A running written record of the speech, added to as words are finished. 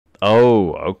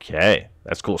Oh, okay.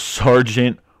 That's cool.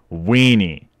 Sergeant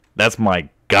Weenie. That's my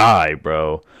guy,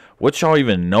 bro. What y'all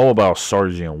even know about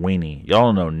Sergeant Weenie? Y'all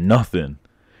don't know nothing.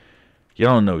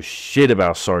 Y'all don't know shit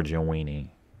about Sergeant Weenie.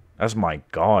 That's my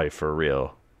guy for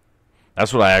real.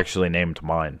 That's what I actually named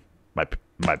mine.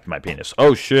 My penis.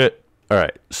 Oh shit.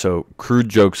 Alright, so crude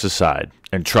jokes aside,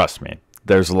 and trust me,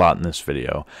 there's a lot in this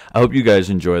video. I hope you guys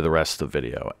enjoy the rest of the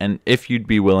video. And if you'd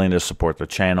be willing to support the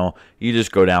channel, you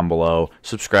just go down below,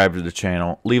 subscribe to the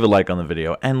channel, leave a like on the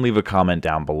video, and leave a comment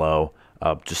down below.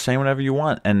 Just say whatever you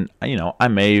want. And, you know, I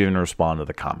may even respond to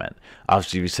the comment.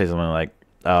 Obviously, if you say something like,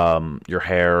 your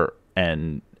hair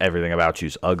and everything about you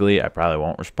is ugly, I probably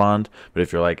won't respond. But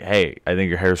if you're like, hey, I think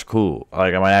your hair's cool,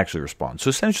 like, I might actually respond. So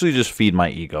essentially just feed my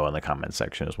ego in the comment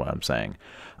section is what I'm saying.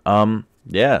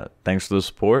 Yeah, thanks for the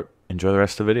support. Enjoy the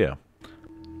rest of the video.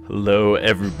 Hello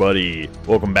everybody,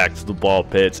 welcome back to the Ball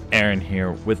Pits. Aaron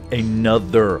here with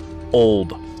another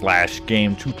old Flash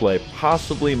game to play,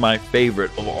 possibly my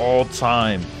favorite of all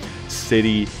time,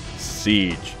 City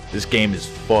Siege. This game is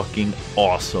fucking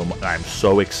awesome and I'm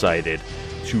so excited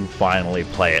to finally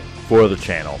play it for the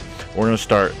channel. We're going to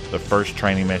start the first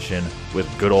training mission with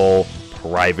good old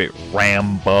Private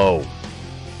Rambo.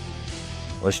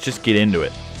 Let's just get into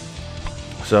it.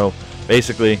 So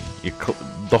basically,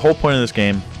 the whole point of this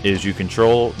game is you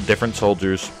control different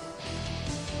soldiers.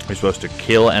 You're supposed to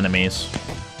kill enemies.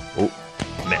 Oh,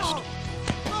 missed.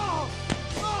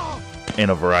 In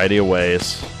a variety of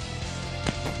ways.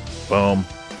 Boom.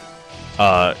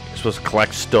 You're supposed to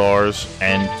collect stars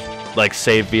and like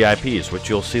save VIPs, which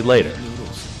you'll see later.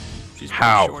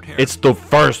 How? It's the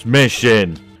first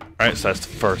mission. All right, so that's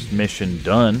the first mission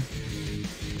done,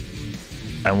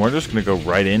 and we're just gonna go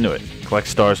right into it. Collect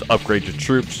stars, upgrade your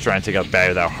troops, try and take out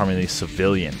bad without harming these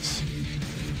civilians.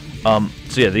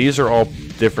 So yeah, these are all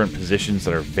different positions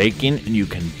that are vacant, and you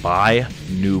can buy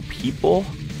new people.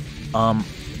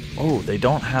 Oh, they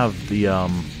don't have the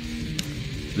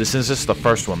this is just the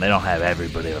first one. They don't have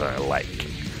everybody that I like.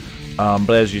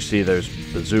 But as you see, there's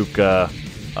bazooka,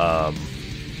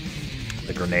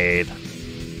 the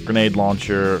grenade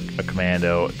launcher, a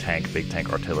commando, a tank, big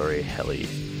tank, artillery, heli,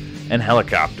 and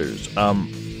helicopters.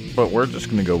 But we're just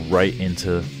going to go right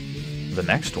into the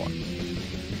next one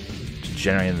to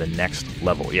generate the next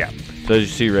level. Yeah. So as you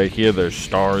see right here, there's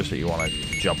stars that you want to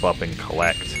jump up and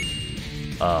collect,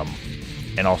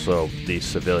 and also these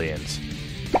civilians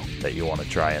that you want to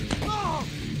try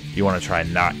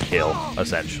and not kill,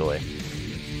 essentially.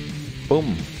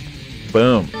 Boom.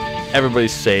 Boom.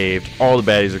 Everybody's saved. All the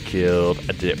baddies are killed.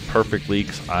 I did it perfectly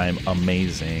because I'm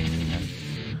amazing.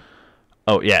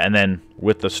 Oh, yeah, and then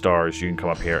with the stars, you can come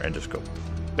up here and just go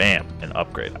bam and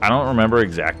upgrade. I don't remember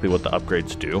exactly what the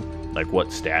upgrades do, like what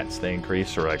stats they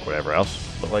increase or like whatever else,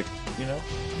 but like, you know,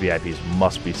 VIPs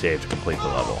must be saved to complete the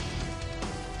level.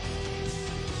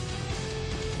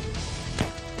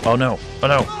 Oh no, oh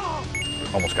no.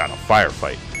 Almost got in a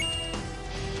firefight.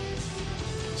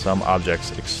 Some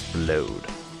objects explode.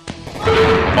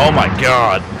 Oh my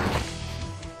god!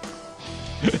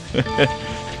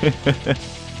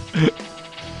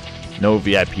 No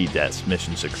VIP deaths.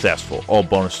 Mission successful. All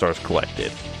bonus stars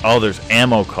collected. Oh, there's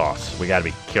ammo costs. We gotta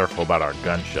be careful about our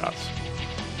gunshots.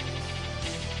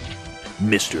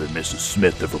 Mr. and Mrs.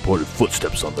 Smith have reported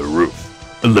footsteps on the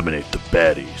roof. Eliminate the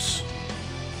baddies.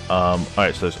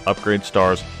 Alright, so there's upgrade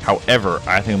stars. However,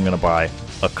 I think I'm gonna buy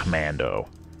a commando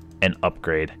and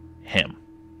upgrade him,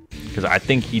 because I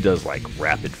think he does like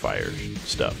rapid fire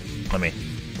stuff. Let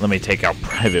me take out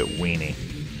Private Weenie.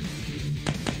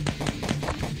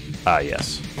 Ah,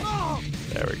 yes.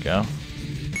 There we go.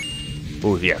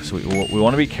 Oh, yes. We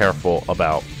want to be careful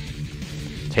about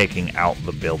taking out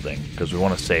the building because we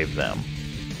want to save them.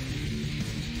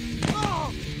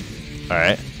 All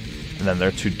right. And then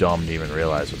they're too dumb to even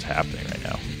realize what's happening right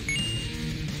now.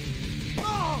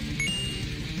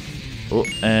 Oh,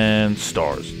 and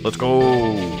stars. Let's go.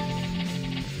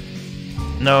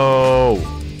 No.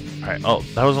 All right. Oh,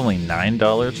 that was only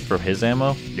 $9 for his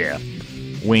ammo? Yeah.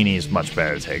 Weenie's much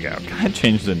better to take out. Can I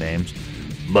change the names?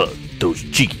 But those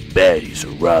cheeky baddies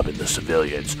are robbing the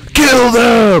civilians. Kill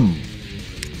them!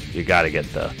 You gotta get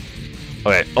the...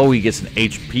 Okay. Oh, he gets an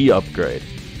HP upgrade.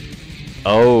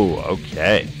 Oh,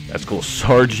 okay. That's cool.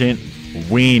 Sergeant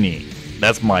Weenie.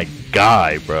 That's my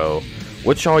guy, bro.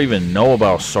 What y'all even know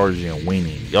about Sergeant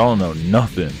Weenie? Y'all don't know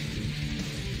nothing.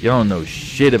 Y'all don't know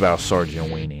shit about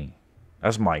Sergeant Weenie.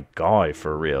 That's my guy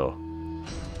for real.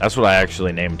 That's what I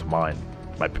actually named mine.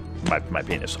 My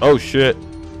penis. Oh shit.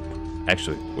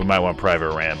 Actually, we might want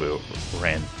Private Rambo,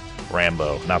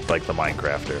 not like the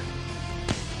Minecrafter.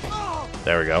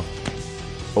 There we go.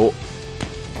 Oh,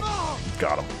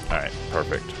 got him. All right,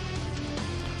 perfect.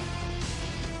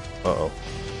 Uh-oh.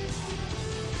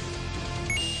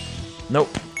 Nope.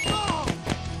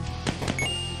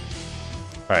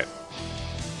 Alright.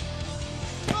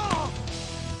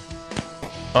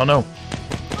 Oh no.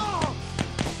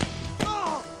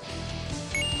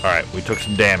 Alright, we took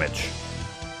some damage.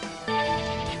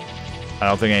 I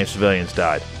don't think any civilians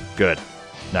died. Good.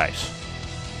 Nice.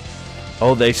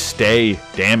 Oh, they stay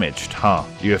damaged, huh?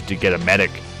 You have to get a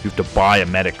medic. You have to buy a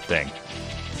medic thing.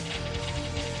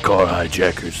 Car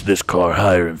hijackers. This car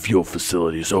hire and fuel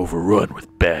facility is overrun with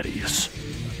baddies.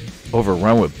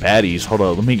 Overrun with baddies? Hold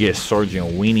on, let me get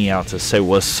Sergeant Weenie out to say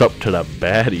what's up to the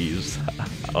baddies.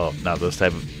 Oh, not those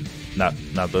type of... Not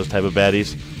those type of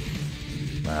baddies?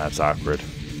 Nah, that's awkward.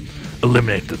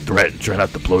 Eliminate the threat and try not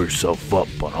to blow yourself up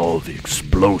on all the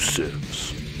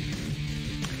explosives.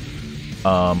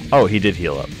 Oh, he did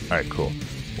heal up. Alright, cool.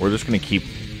 We're just gonna keep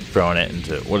throwing it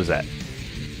into... What is that?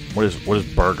 What is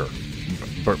burger?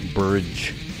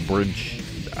 Bridge?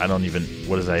 I don't even...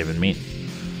 What does that even mean?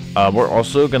 We're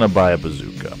also gonna buy a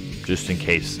bazooka. Just in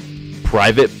case.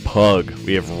 Private Pug.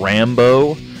 We have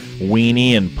Rambo,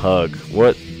 Weenie, and Pug.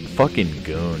 What fucking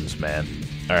goons, man.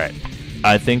 Alright.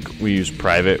 I think we use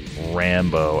Private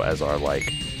Rambo as our, like,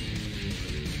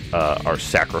 our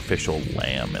sacrificial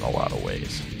lamb in a lot of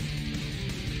ways.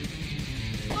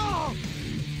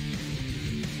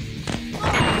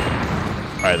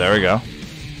 Alright, there we go.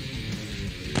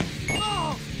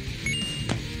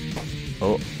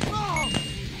 Oh.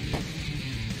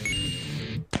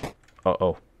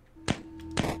 Uh-oh.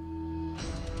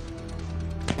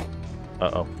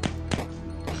 Uh-oh.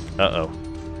 Uh-oh.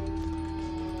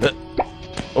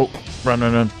 Oh, run.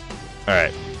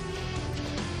 Alright.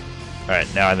 Alright,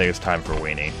 now I think it's time for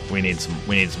Weenie. We need some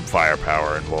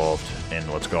firepower involved in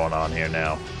what's going on here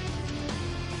now.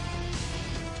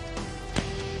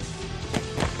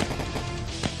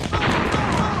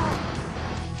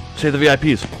 Save the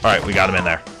VIPs. Alright, we got him in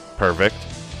there. Perfect.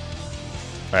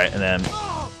 Alright, and then...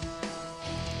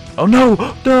 Oh no!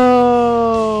 No!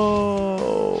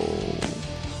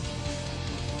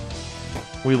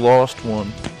 We lost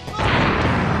one.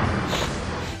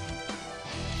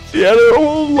 She had her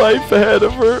whole life ahead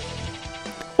of her.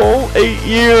 Whole 8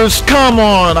 years. Come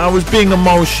on! I was being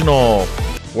emotional.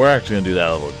 We're actually gonna do that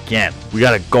level again. We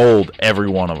got a gold, every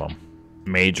one of them.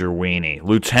 Major Weenie.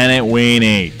 Lieutenant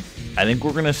Weenie. I think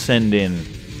we're gonna send in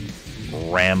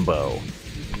Rambo.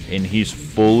 And he's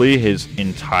fully his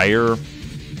entire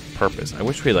purpose. I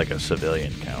wish we had like a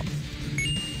civilian count.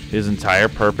 His entire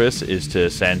purpose is to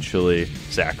essentially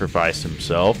sacrifice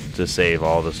himself to save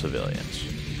all the civilians.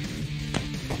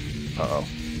 Uh-oh.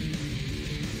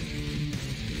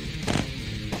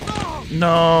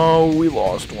 No, we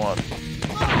lost one.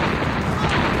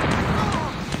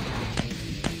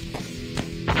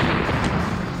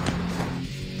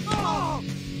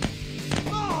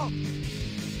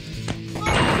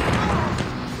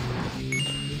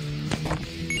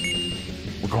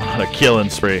 We're going on a killing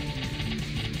spree.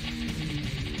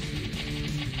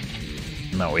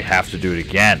 No, we have to do it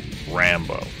again.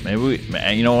 Rambo. Maybe we...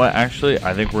 You know what? Actually,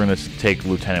 I think we're going to take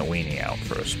Lieutenant Weenie out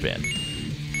for a spin.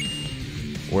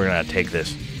 We're going to take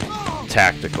this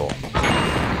tactical.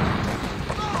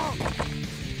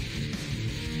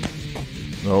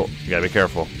 Oh, you got to be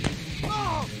careful.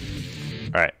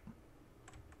 Alright.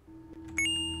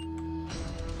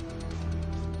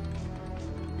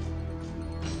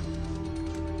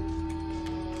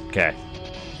 Okay.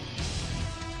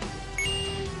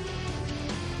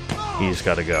 He's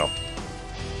got to go.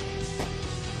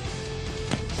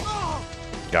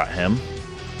 Got him.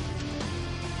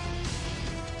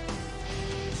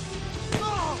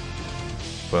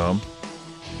 Boom.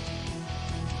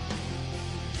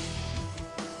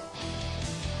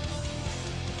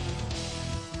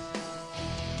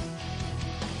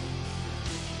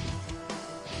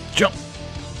 Jump.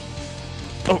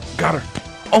 Oh, got her.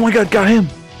 Oh my god, got him.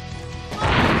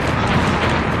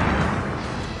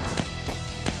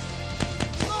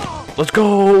 Let's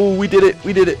go! We did it!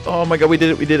 We did it! Oh my god, we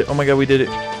did it! We did it! Oh my god, we did it!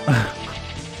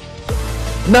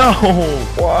 No!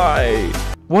 Why?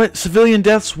 What? Civilian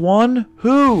deaths won?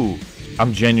 Who?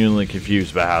 I'm genuinely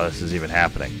confused about how this is even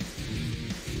happening.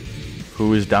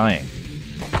 Who is dying?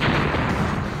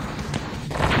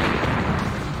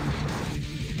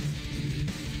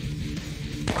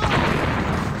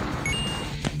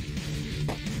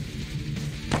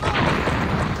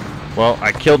 Well,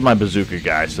 I killed my bazooka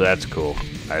guy, so that's cool,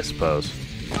 I suppose.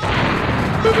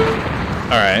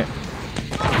 Alright.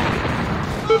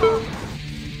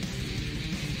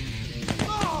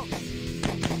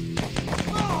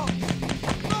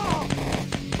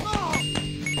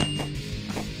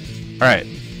 Alright.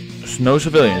 So no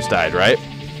civilians died, right?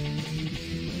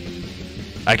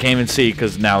 I can't even see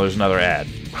because now there's another ad.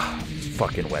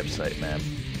 Fucking website, man.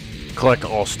 Collect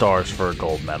all stars for a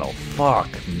gold medal. Fuck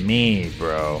me,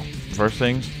 bro. First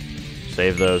things,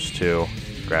 save those two.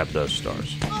 Grab those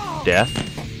stars. Death.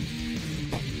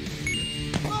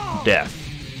 Death.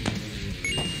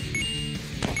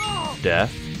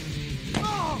 Death.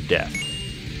 Death.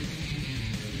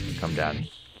 Come down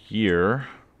here.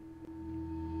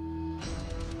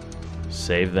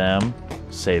 Save them.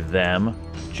 Save them.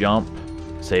 Jump.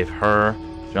 Save her.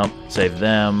 Jump. Save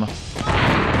them.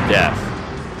 Death.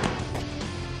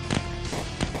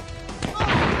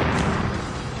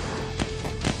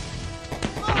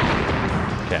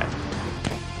 Okay.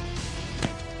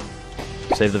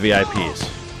 Save the VIPs.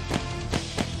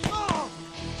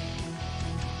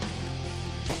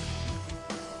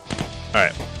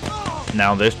 Alright.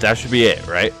 Now that should be it,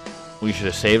 right? We should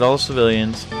have saved all the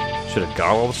civilians. Should have got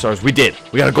all the stars. We did.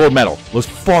 We got a gold medal. Let's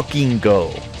fucking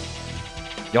go.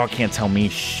 Y'all can't tell me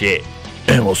shit.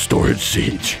 Ammo storage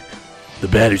siege. The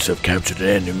baddies have captured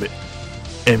an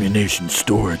ammunition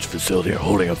storage facility and are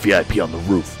holding a VIP on the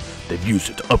roof. They've used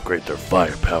it to upgrade their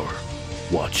firepower.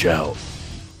 Watch out.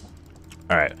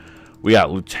 Alright. We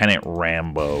got Lieutenant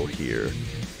Rambo here.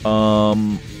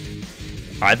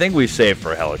 I think we save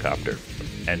for a helicopter.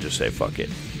 And just say fuck it.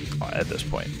 At this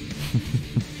point.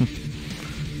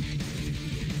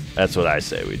 That's what I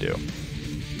say we do.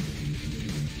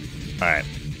 Alright.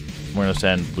 We're going to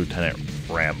send Lieutenant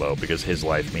Rambo because his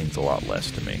life means a lot less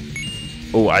to me.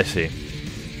 Oh, I see.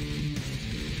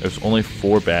 There's only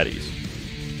 4 baddies.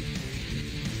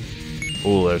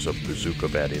 Oh, there's a bazooka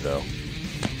baddie, though.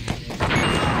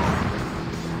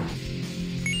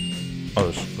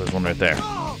 Oh, there's one right there.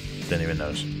 Didn't even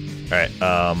notice. Alright,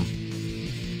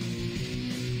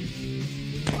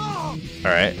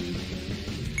 Alright.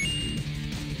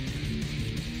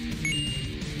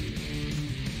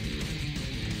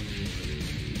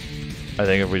 I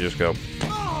think if we just go...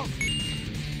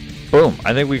 Boom!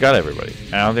 I think we got everybody.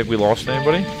 I don't think we lost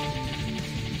anybody.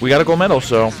 We got a gold medal,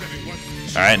 so...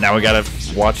 Alright, now we gotta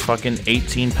watch fucking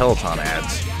 18 Peloton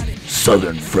ads.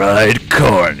 Southern fried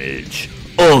carnage.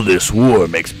 All this war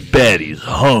makes baddies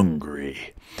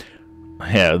hungry.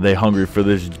 Yeah, they hungry for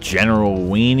this General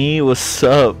Weenie? What's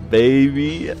up,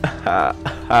 baby? Ha,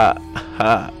 ha,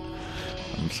 ha.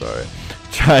 I'm sorry.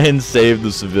 Try and save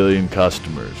the civilian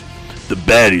customers. The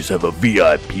baddies have a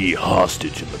VIP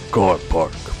hostage in the car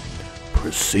park.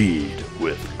 Proceed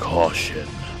with caution.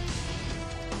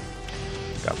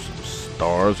 Got some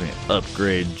stars and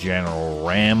upgrade General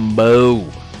Rambo.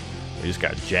 We just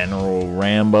got General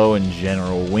Rambo and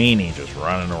General Weenie just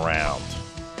running around.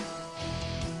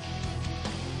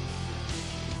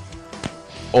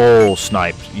 Oh,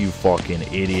 sniped, you fucking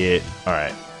idiot.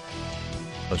 Alright.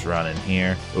 Let's run in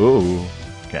here. Ooh.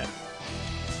 Okay.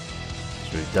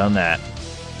 So we've done that.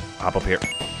 Hop up here.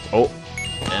 Oh.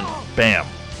 And bam.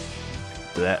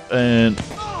 Do that. And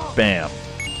bam.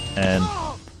 And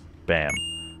bam.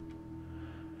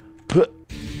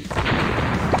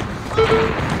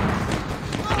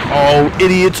 Oh,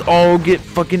 idiots. Oh, get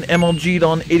fucking MLG'd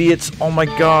on, idiots. Oh my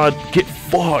god. Get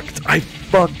fucked. I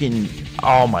fucking...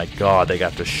 Oh my god, they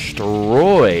got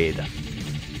destroyed.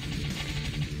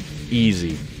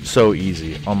 Easy. So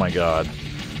easy. Oh my god.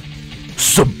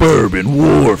 Suburban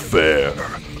warfare.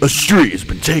 A street has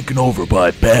been taken over by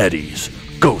baddies.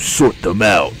 Go sort them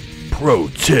out. Pro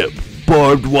tip.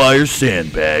 Barbed wire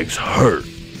sandbags hurt.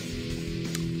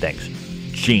 Thanks,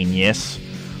 genius.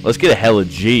 Let's get a hella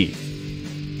G.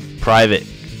 Private.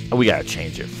 Oh, we gotta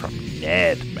change it from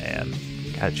Ned, man.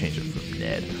 Gotta change it from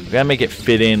Ned. We gotta make it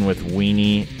fit in with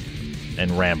Weenie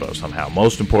and Rambo somehow.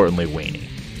 Most importantly, Weenie.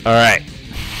 Alright.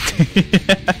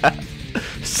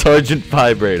 Sergeant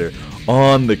Vibrator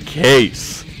on the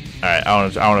case. Alright,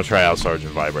 I wanna try out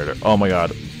Sergeant Vibrator. Oh my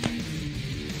god.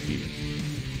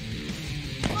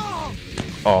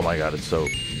 Oh my god, it's so...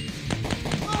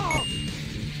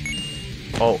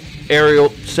 Oh, aerial,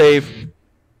 save.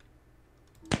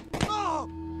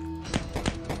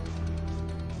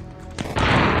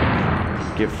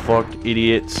 Get fucked,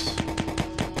 idiots.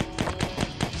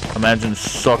 Imagine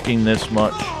sucking this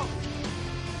much.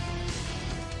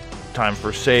 Time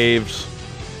for saves.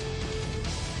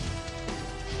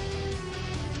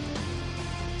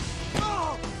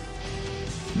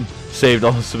 Saved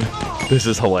all the... This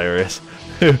is hilarious.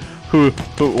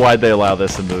 Why'd they allow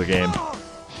this into the game?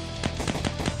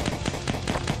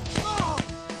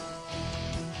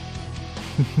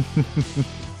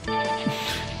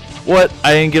 What?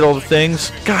 I didn't get all the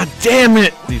things? God damn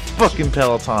it! These fucking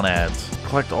Peloton ads.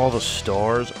 Collect all the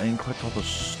stars? I didn't collect all the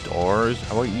stars?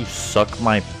 How about you suck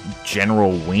my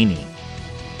General Weenie?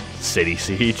 City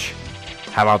Siege.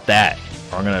 How about that?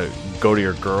 Or I'm gonna go to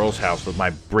your girl's house with my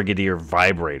Brigadier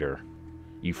vibrator.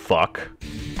 You fuck.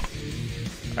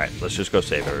 Alright, let's just go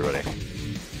save everybody.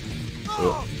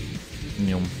 Oh.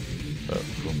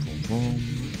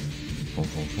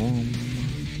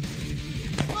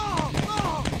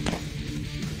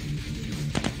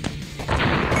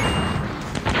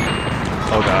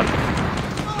 Oh god.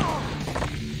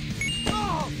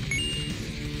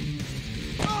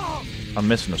 I'm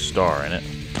missing a star in it.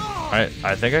 Alright,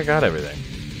 I think I got everything.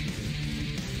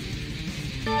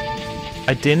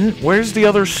 I didn't? Where's the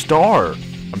other star?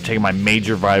 I'm taking my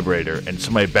major vibrator, and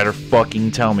somebody better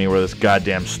fucking tell me where this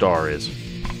goddamn star is.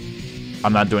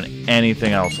 I'm not doing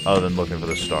anything else other than looking for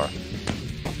the star.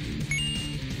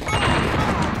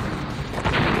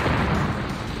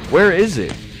 Where is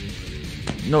it?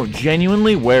 No,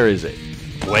 genuinely, where is it?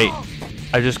 Wait,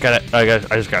 I just got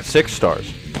 6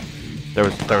 stars. There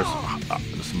was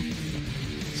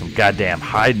some goddamn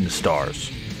hiding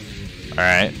stars. All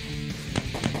right.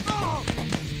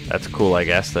 That's cool, I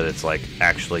guess, that it's, like,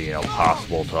 actually, you know,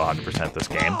 possible to 100% this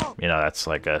game. You know, that's,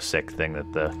 like, a sick thing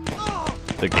that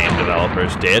the game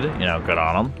developers did. You know, good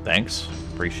on them. Thanks.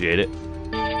 Appreciate it.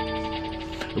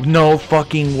 No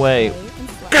fucking way.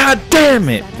 God damn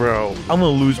it, bro. I'm gonna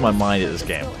lose my mind at this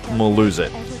game. I'm gonna lose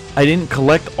it. I didn't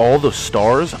collect all the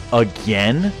stars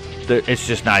again? It's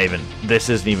just not even... This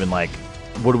isn't even, like...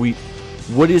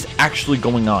 What is actually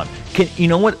going on? You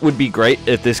know what would be great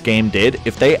if this game did?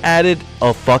 If they added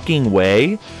a fucking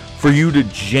way for you to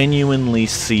genuinely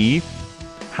see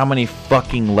how many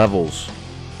fucking levels,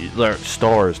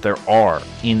 stars there are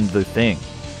in the thing.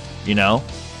 You know?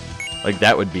 Like,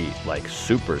 that would be, like,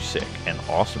 super sick and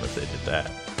awesome if they did that.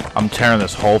 I'm tearing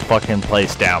this whole fucking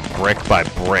place down brick by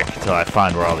brick till I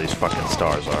find where all these fucking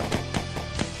stars are.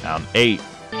 Now, 8.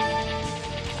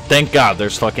 Thank God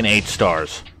there's fucking 8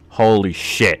 stars. Holy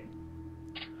shit.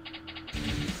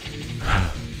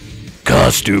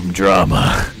 Costume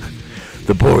drama.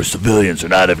 The poor civilians are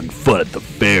not having fun at the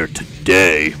fair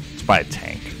today. It's by a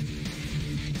tank.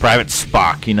 Private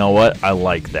Spock, you know what? I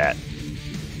like that.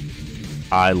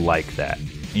 I like that.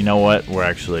 You know what? We're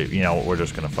actually, you know, we're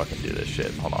just gonna fucking do this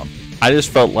shit. Hold on. I just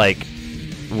felt like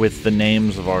with the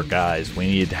names of our guys, we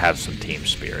needed to have some team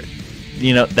spirit.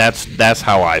 You know, that's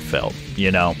how I felt,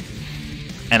 you know?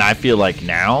 And I feel like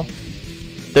now,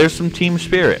 there's some team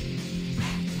spirit.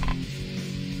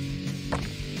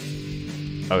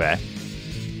 Okay.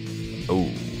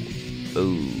 Ooh.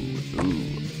 Ooh.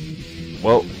 Ooh.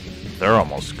 Well, they're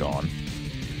almost gone.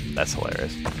 That's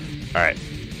hilarious. Alright.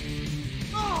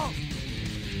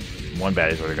 One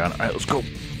baddie's already gone. Alright, let's go.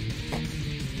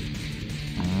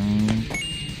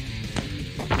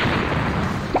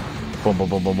 Boom, boom,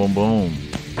 boom, boom, boom, boom.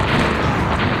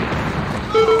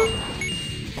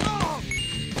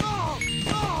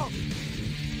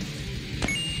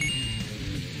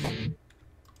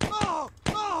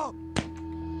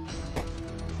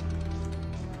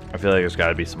 I feel like there's got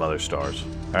to be some other stars.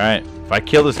 Alright, if I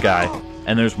kill this guy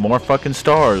and there's more fucking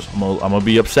stars, I'm gonna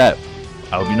be upset.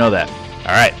 I hope you know that.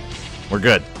 Alright, we're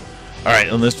good.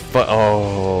 Alright, on this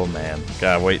oh man,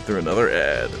 gotta wait through another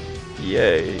ad.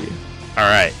 Yay.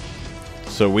 Alright,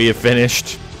 so we have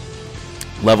finished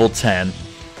level 10,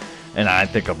 and I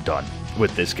think I'm done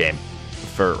with this game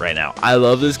for right now. I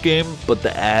love this game, but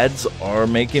the ads are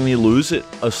making me lose it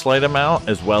a slight amount,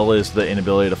 as well as the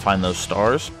inability to find those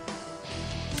stars.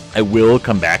 I will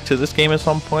come back to this game at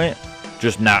some point,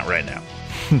 just not right now.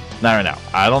 Not right now.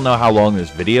 I don't know how long this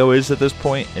video is at this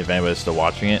point, if anybody's still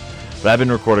watching it, but I've been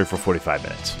recording for 45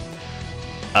 minutes.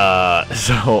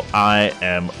 So I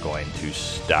am going to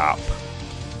stop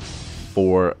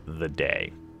for the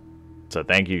day. So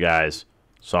thank you guys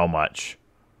so much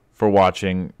for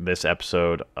watching this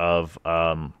episode of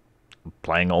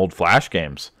playing old Flash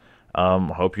games.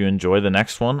 Hope you enjoy the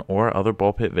next one or other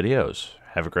Ballpit videos.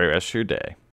 Have a great rest of your day.